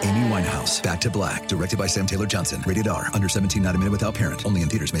me. Amy Winehouse, Back to Black, directed by Sam Taylor Johnson. Rated R, under 17, not a minute without parent. Only in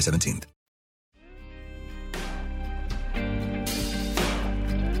theaters May 17th.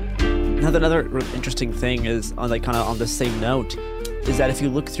 Another interesting thing is on on the same note is that if you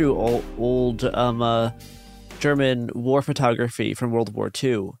look through old German war photography from World War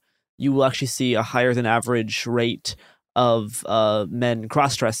II, you will actually see a higher than average rate of men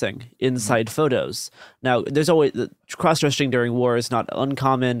cross-dressing inside photos. Now, there's always cross-dressing during war is not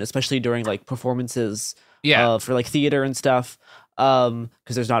uncommon, especially during like performances for like theater and stuff, because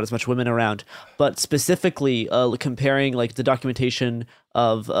there's not as much women around. But specifically, comparing like the documentation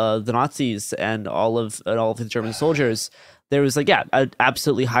of the Nazis and all of the German soldiers, there was an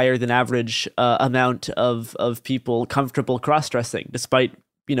absolutely higher than average amount of people comfortable cross-dressing, despite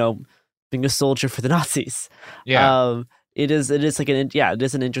being a soldier for the Nazis. It is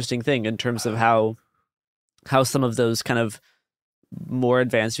an interesting thing in terms of how some of those kind of more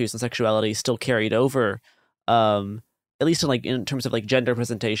advanced views on sexuality still carried over, at least in terms of like gender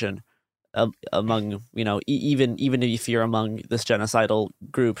presentation among even if you're among this genocidal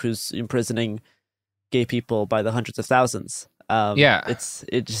group who's imprisoning gay people by the hundreds of thousands.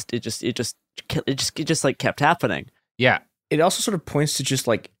 It just like kept happening. Yeah. It also sort of points to just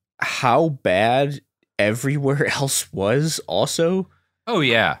like how bad everywhere else was also. Oh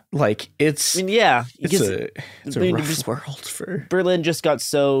yeah. Like it's a rough world for Berlin. Just got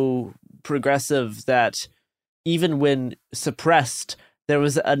so progressive that even when suppressed, there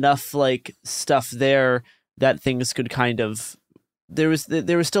was enough like stuff there that things could kind of there was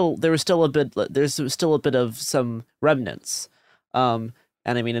still a bit of some remnants. And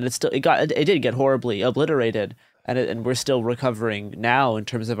I mean, and it did get horribly obliterated. And we're still recovering now in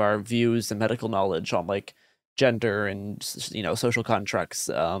terms of our views and medical knowledge on like gender and social constructs,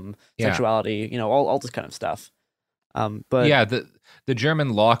 sexuality, all this kind of stuff. But yeah, the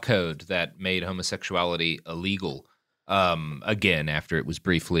German law code that made homosexuality illegal, again after it was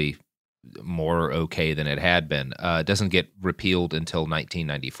briefly more okay than it had been, doesn't get repealed until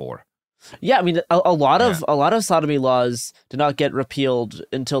 1994. Yeah, I mean, a lot of sodomy laws did not get repealed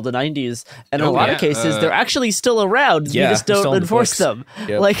until the 90s, and in a lot of cases, they're actually still around. We just don't enforce them.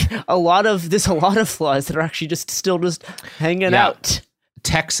 Yep. Like a lot of laws that are actually still hanging out.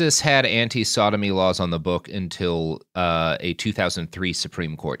 Texas had anti-sodomy laws on the book until a 2003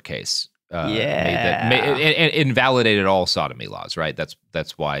 Supreme Court case. It invalidated all sodomy laws, right?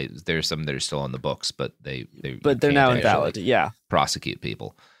 That's why there's some that are still on the books, but they're now invalid. Prosecute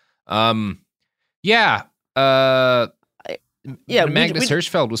people. Magnus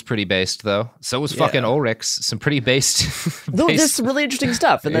Hirschfeld was pretty based, though. So was fucking Ulrichs. Some pretty based. No, there's some really interesting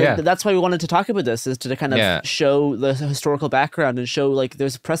stuff, and that's why we wanted to talk about this, is to kind of show the historical background and show like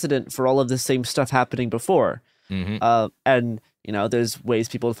there's precedent for all of the same stuff happening before. Mm-hmm. And there's ways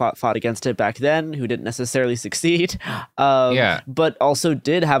people fought against it back then who didn't necessarily succeed. But also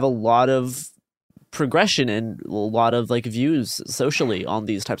did have a lot of progression and a lot of like views socially on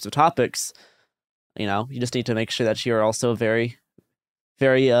these types of topics. You just need to make sure that you're also very,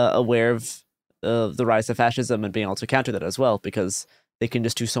 very aware of the rise of fascism and being able to counter that as well, because they can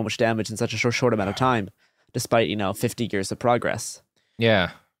just do so much damage in such a short amount of time, despite 50 years of progress.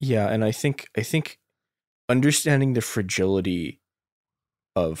 Yeah, and I think understanding the fragility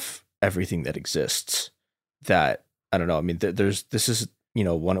of everything that exists, that I don't know. I mean, this is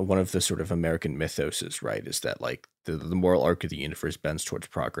one of the sort of American mythoses, right? Is that like the moral arc of the universe bends towards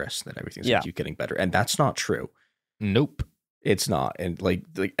progress, and that everything's going to keep getting better, and that's not true. Nope, it's not. And like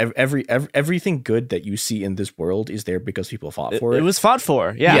everything good that you see in this world is there because people fought for it. It was fought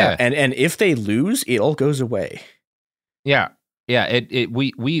for, and if they lose, it all goes away. Yeah.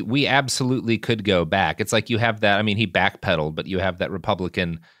 We absolutely could go back. It's like you have that. I mean, he backpedaled, but you have that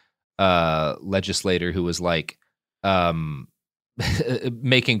Republican legislator who was like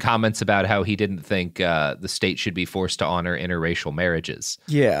making comments about how he didn't think the state should be forced to honor interracial marriages.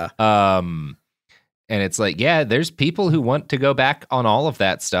 Yeah. And it's like, there's people who want to go back on all of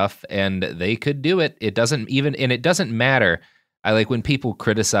that stuff, and they could do it. It doesn't matter. I like when people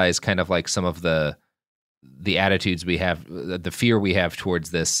criticize kind of like some of the attitudes we have, the fear we have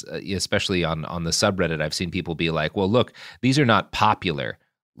towards this, especially on the subreddit. I've seen people be like, well, look, these are not popular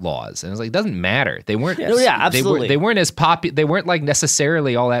laws. And it's like, it doesn't matter. They weren't, absolutely. They weren't as they weren't like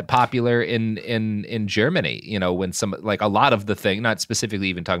necessarily all that popular in Germany, when some, like a lot of the thing, not specifically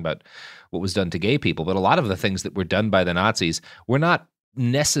even talking about what was done to gay people, but a lot of the things that were done by the Nazis were not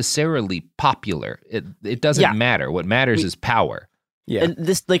necessarily popular. It doesn't matter. What matters is power. Yeah. And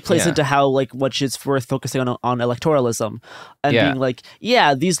this plays into how much it's worth focusing on electoralism and being like,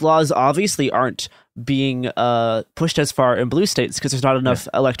 these laws obviously aren't being pushed as far in blue states because there's not enough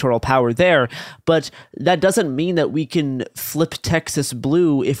electoral power there, but that doesn't mean that we can flip Texas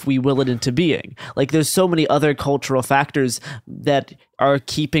blue if we will it into being. Like, there's so many other cultural factors that are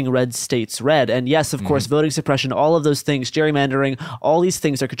keeping red states red, and yes, of course, voting suppression, all of those things, gerrymandering, all these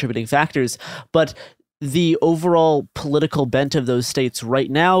things are contributing factors, but the overall political bent of those states right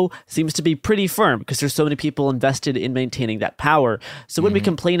now seems to be pretty firm because there's so many people invested in maintaining that power. So when we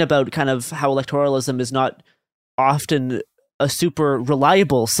complain about kind of how electoralism is not often a super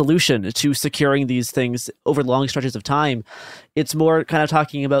reliable solution to securing these things over long stretches of time, it's more kind of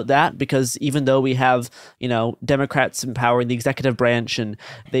talking about that, because even though we have, Democrats in power in the executive branch, and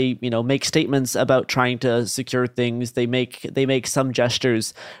they, make statements about trying to secure things, they make some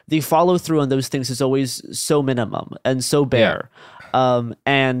gestures, the follow through on those things is always so minimum and so bare.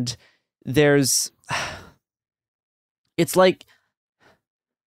 And there's, it's like,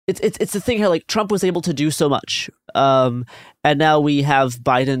 it's the thing how like Trump was able to do so much, and now we have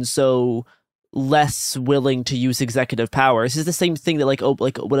Biden so less willing to use executive power. This is the same thing that with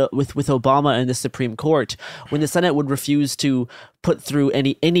Obama and the Supreme Court, when the Senate would refuse to put through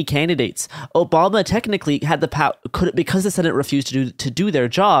any candidates. Obama technically had the power, because the Senate refused to do their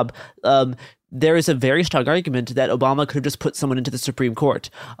job. There is a very strong argument that Obama could have just put someone into the Supreme Court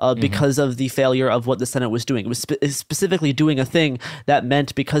because of the failure of what the Senate was doing. It was specifically doing a thing that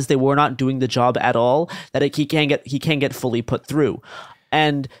meant, because they were not doing the job at all, that he can't get fully put through.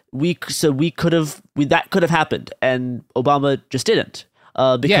 And that could have happened, and Obama just didn't.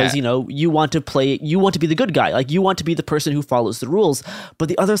 Because you want to be the good guy, like you want to be the person who follows the rules, but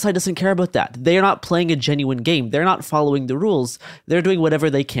the other side doesn't care about that. They're not playing a genuine game. They're not following the rules. They're doing whatever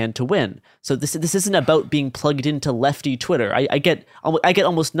they can to win. So this isn't about being plugged into lefty Twitter. I get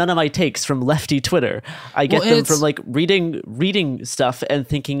almost none of my takes from lefty Twitter. I get them from like reading stuff and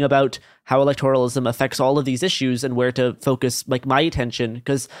thinking about how electoralism affects all of these issues and where to focus like my attention,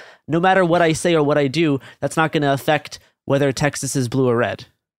 because no matter what I say or what I do, that's not going to affect whether Texas is blue or red.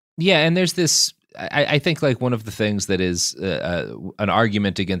 Yeah, and there's this I think like one of the things that is an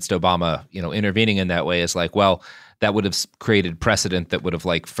argument against Obama, intervening in that way is like, well, that would have created precedent that would have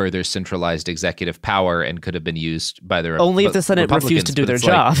like further centralized executive power and could have been used by the only if the Senate refused to do their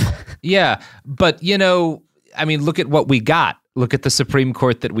job. Yeah, but I mean, look at what we got. Look at the Supreme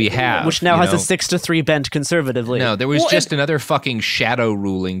Court that we have, which now has a 6-3 bent conservatively. No, there was another fucking shadow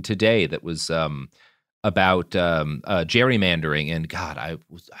ruling today that was about gerrymandering, and God,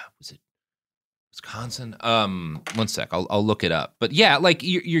 was it Wisconsin? One sec, I'll look it up. But yeah, like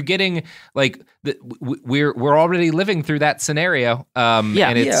you're getting like we're already living through that scenario. And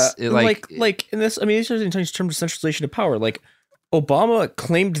it's like in this. I mean, these are in terms of centralization of power. Like Obama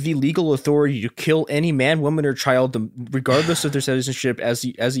claimed the legal authority to kill any man, woman, or child, regardless of their citizenship, as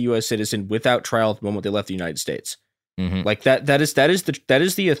a U.S. citizen, without trial at the moment they left the United States. Mm-hmm. Like that is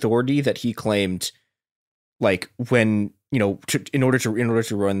the authority that he claimed. Like when in order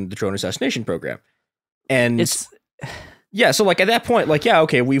to run the drone assassination program, and so like at that point, like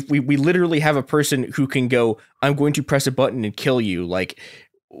okay, we literally have a person who can go, I'm going to press a button and kill you, like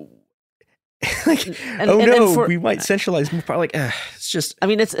we might centralize more power. Like it's just, I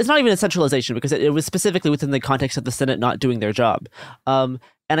mean, it's not even a centralization because it was specifically within the context of the Senate not doing their job. And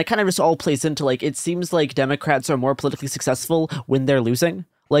it kind of just all plays into like, it seems like Democrats are more politically successful when they're losing.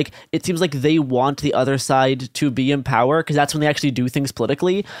 Like, it seems like they want the other side to be in power because that's when they actually do things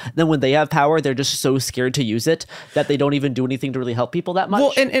politically. Then when they have power, they're just so scared to use it that they don't even do anything to really help people that much.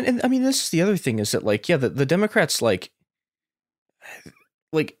 Well, and I mean, this is the other thing is that, like, the Democrats, like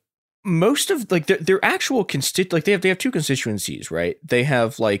most of, like, their actual like, they have two constituencies, right? They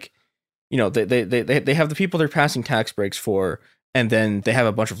have, like, they have the people they're passing tax breaks for, and then they have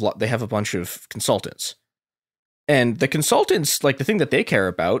a bunch of consultants. And the consultants, like, the thing that they care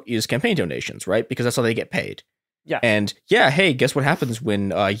about is campaign donations, right? Because that's how they get paid. Yeah. And hey, guess what happens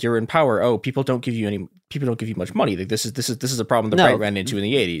when you're in power? Oh, people don't give you much money. Like, this is a problem the right ran into in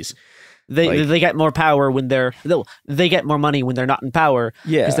the 80s. They get more power when they get more money when they're not in power.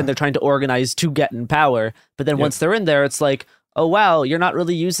 Yeah. Because then they're trying to organize to get in power. But then once they're in there, it's like, oh wow, you're not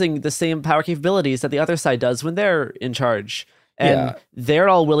really using the same power capabilities that the other side does when they're in charge. And they're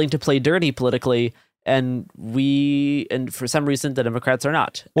all willing to play dirty politically. And for some reason the Democrats are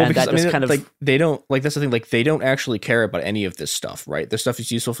not. Well, and because kind of like they don't, like, that's the thing, like they don't actually care about any of this stuff, right? This stuff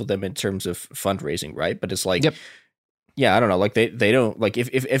is useful for them in terms of fundraising, right? But it's like, I don't know, like they don't, like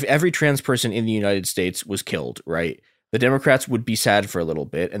if every trans person in the United States was killed, right, the Democrats would be sad for a little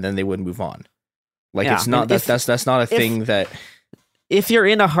bit and then they would move on. Like it's not that's not a thing that if you're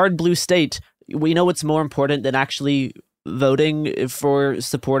in a hard blue state, we know what's more important than actually voting for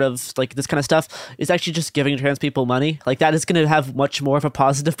support of like this kind of stuff is actually just giving trans people money. Like that is going to have much more of a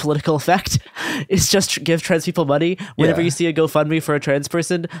positive political effect. It's just give trans people money. Whenever you see a GoFundMe for a trans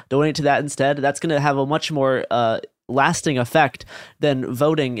person, donate to that instead. That's going to have a much more lasting effect than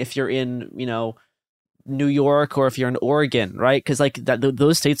voting if you're in, New York or if you're in Oregon, right? Because like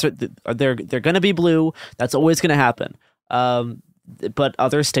those states they're going to be blue. That's always going to happen. But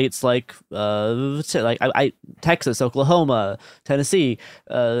other states like Texas, Oklahoma, Tennessee,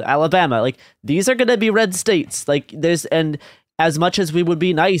 Alabama, like these are going to be red states. Like and as much as we would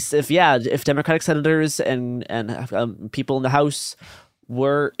be nice if Democratic senators and people in the House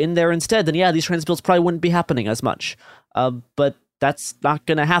were in there instead, then these trans bills probably wouldn't be happening as much. But that's not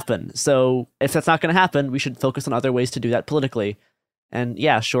going to happen. So if that's not going to happen, we should focus on other ways to do that politically. And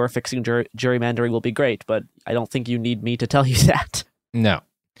sure, fixing gerrymandering will be great, but I don't think you need me to tell you that. No.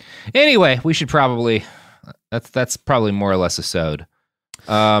 Anyway, we should probably. That's probably more or less a sode.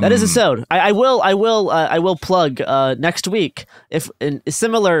 That is a sode. I will plug next week if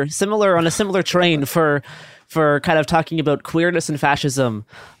similar on a similar train for kind of talking about queerness and fascism.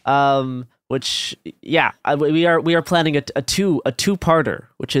 Which we are planning a two-parter,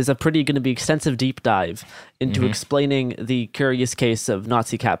 which is a pretty going to be extensive deep dive into explaining the curious case of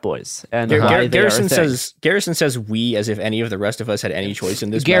Nazi Catboys. And Garrison says we, as if any of the rest of us had any choice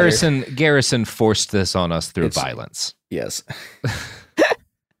in this. Garrison forced this on us through violence. Yes.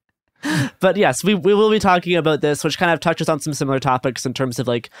 But yes, we will be talking about this, which kind of touches on some similar topics in terms of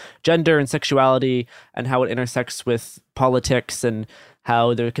like gender and sexuality and how it intersects with politics and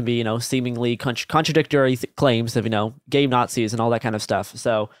how there can be, seemingly contradictory claims of, gay Nazis and all that kind of stuff.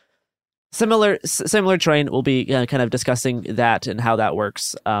 So similar train, we'll be kind of discussing that and how that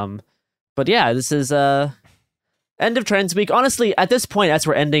works. But this is end of Trans Week. Honestly, at this point, as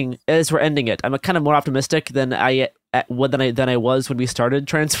we're ending it, I'm kind of more optimistic than I was when we started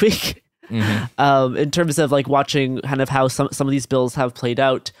Trans Week. In terms of like watching kind of how some of these bills have played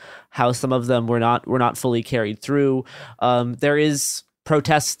out, how some of them were not fully carried through. There is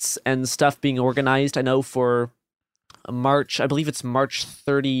protests and stuff being organized. I know for March, I believe it's March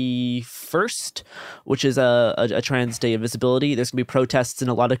 31st, which is a Trans Day of Visibility. There's going to be protests in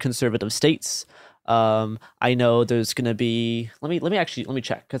a lot of conservative states. I know there's going to be. Let me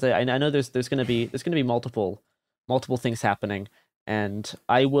check, because I know there's going to be multiple things happening, and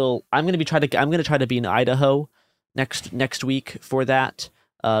I'm going to try to be in Idaho next week for that,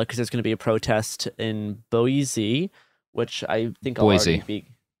 because there's going to be a protest in Boise, which I think I'll already be.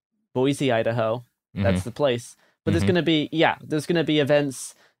 Boise, Idaho. That's the place. But there's going to be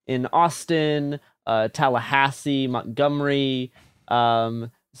events in Austin, Tallahassee, Montgomery.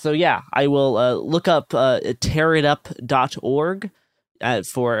 So yeah, I will look up tearitup.org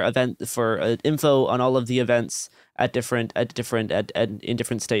for info on all of the events in different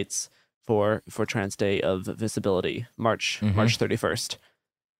states for Trans Day of Visibility, March 31st.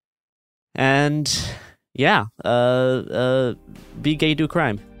 And yeah, be gay, do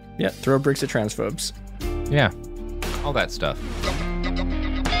crime. Yeah, throw bricks at transphobes. Yeah, all that stuff.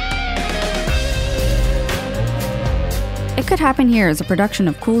 It Could Happen Here is a production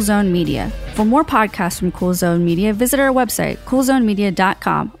of Cool Zone Media. For more podcasts from Cool Zone Media, visit our website,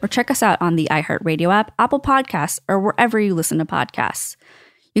 coolzonemedia.com, or check us out on the iHeartRadio app, Apple Podcasts, or wherever you listen to podcasts.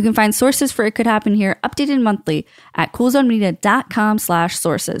 You can find sources for It Could Happen Here updated monthly at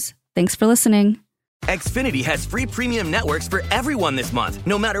coolzonemedia.com/sources. Thanks for listening. Xfinity has free premium networks for everyone this month,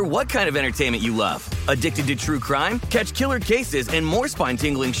 no matter what kind of entertainment you love. Addicted to true crime? Catch killer cases and more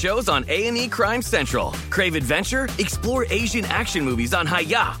spine-tingling shows on A&E Crime Central. Crave adventure? Explore Asian action movies on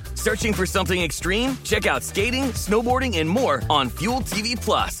Hi-YAH. Searching for something extreme? Check out skating, snowboarding, and more on Fuel TV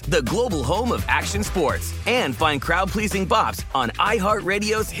Plus, the global home of action sports. And find crowd-pleasing bops on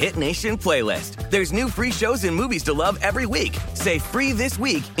iHeartRadio's Hit Nation playlist. There's new free shows and movies to love every week. Say free this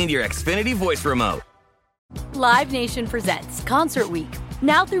week in your Xfinity voice remote. Live Nation presents Concert Week.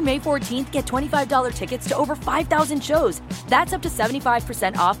 Now through May 14th, get $25 tickets to over 5,000 shows. That's up to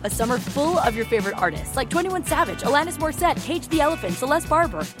 75% off a summer full of your favorite artists like 21 Savage, Alanis Morissette, Cage the Elephant, Celeste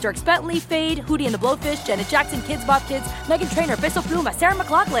Barber, Dierks Bentley, Fade, Hootie and the Blowfish, Janet Jackson, Kids Bop Kids, Meghan Trainor, Bissell Pluma, Sarah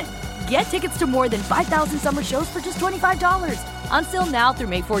McLachlan. Get tickets to more than 5,000 summer shows for just $25. Until now through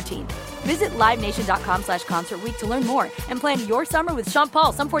May 14th. Visit LiveNation.com/Concert Week to learn more and plan your summer with Sean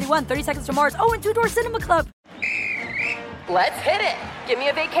Paul, Sum 41, 30 Seconds to Mars, and Two Door Cinema Club. Let's hit it. Give me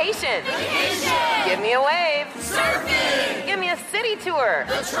a vacation. Give me a wave. Surfing. Give me a city tour.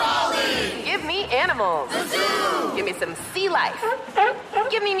 The trolley. Give me animals. The zoo. Give me some sea life.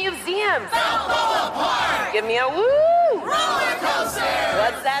 Give me museums. Balboa Park. Give me a woo. Roller coaster.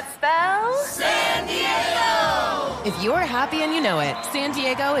 What's that spell? San Diego. If you're happy and you know it, San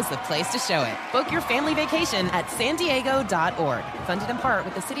Diego is the place to show it. Book your family vacation at sandiego.org. Funded in part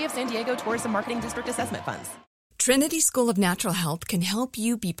with the City of San Diego Tourism Marketing District Assessment Funds. Trinity School of Natural Health can help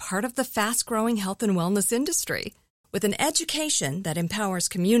you be part of the fast-growing health and wellness industry. With an education that empowers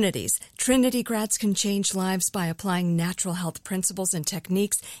communities, Trinity grads can change lives by applying natural health principles and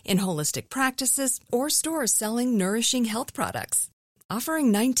techniques in holistic practices or stores selling nourishing health products.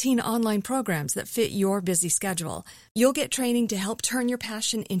 Offering 19 online programs that fit your busy schedule, you'll get training to help turn your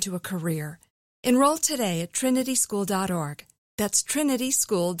passion into a career. Enroll today at trinityschool.org. That's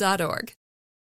trinityschool.org.